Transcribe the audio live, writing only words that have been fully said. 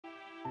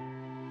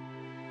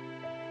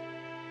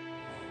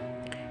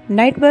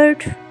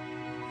Nightbirde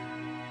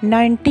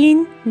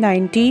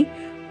 1990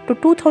 to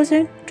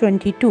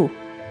 2022.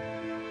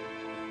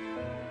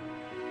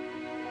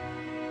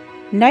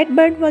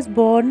 Nightbirde was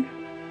born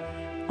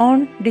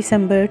on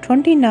December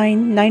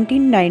 29,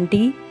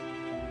 1990.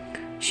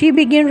 She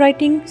began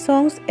writing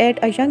songs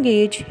at a young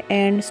age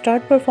and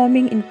started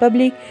performing in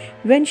public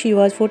when she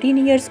was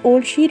 14 years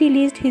old. She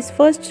released his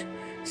first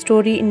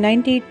story in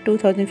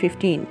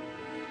 2015.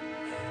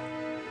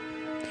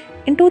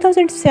 In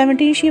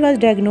 2017, she was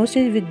diagnosed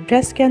with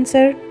breast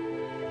cancer.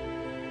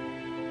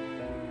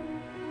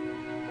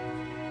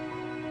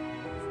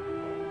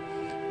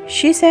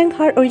 She sang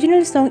her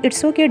original song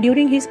 "It's Okay"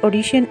 during his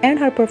audition, and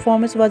her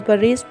performance was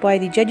praised by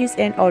the judges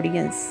and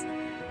audience.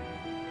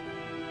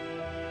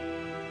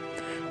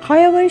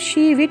 However,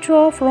 she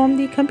withdrew from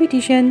the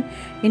competition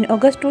in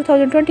August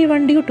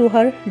 2021 due to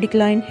her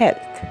declined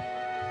health.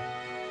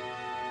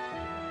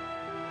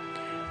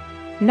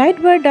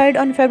 Nightbirde died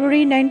on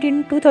February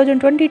 19,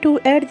 2022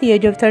 at the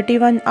age of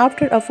 31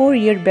 after a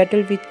 4-year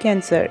battle with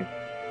cancer.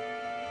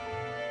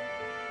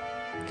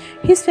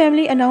 His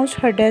family announced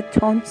her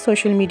death on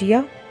social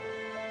media.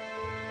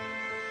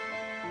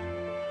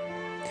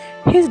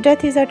 His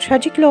death is a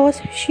tragic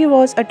loss. She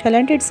was a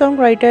talented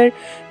songwriter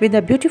with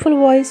a beautiful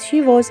voice.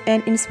 She was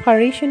an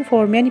inspiration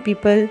for many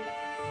people.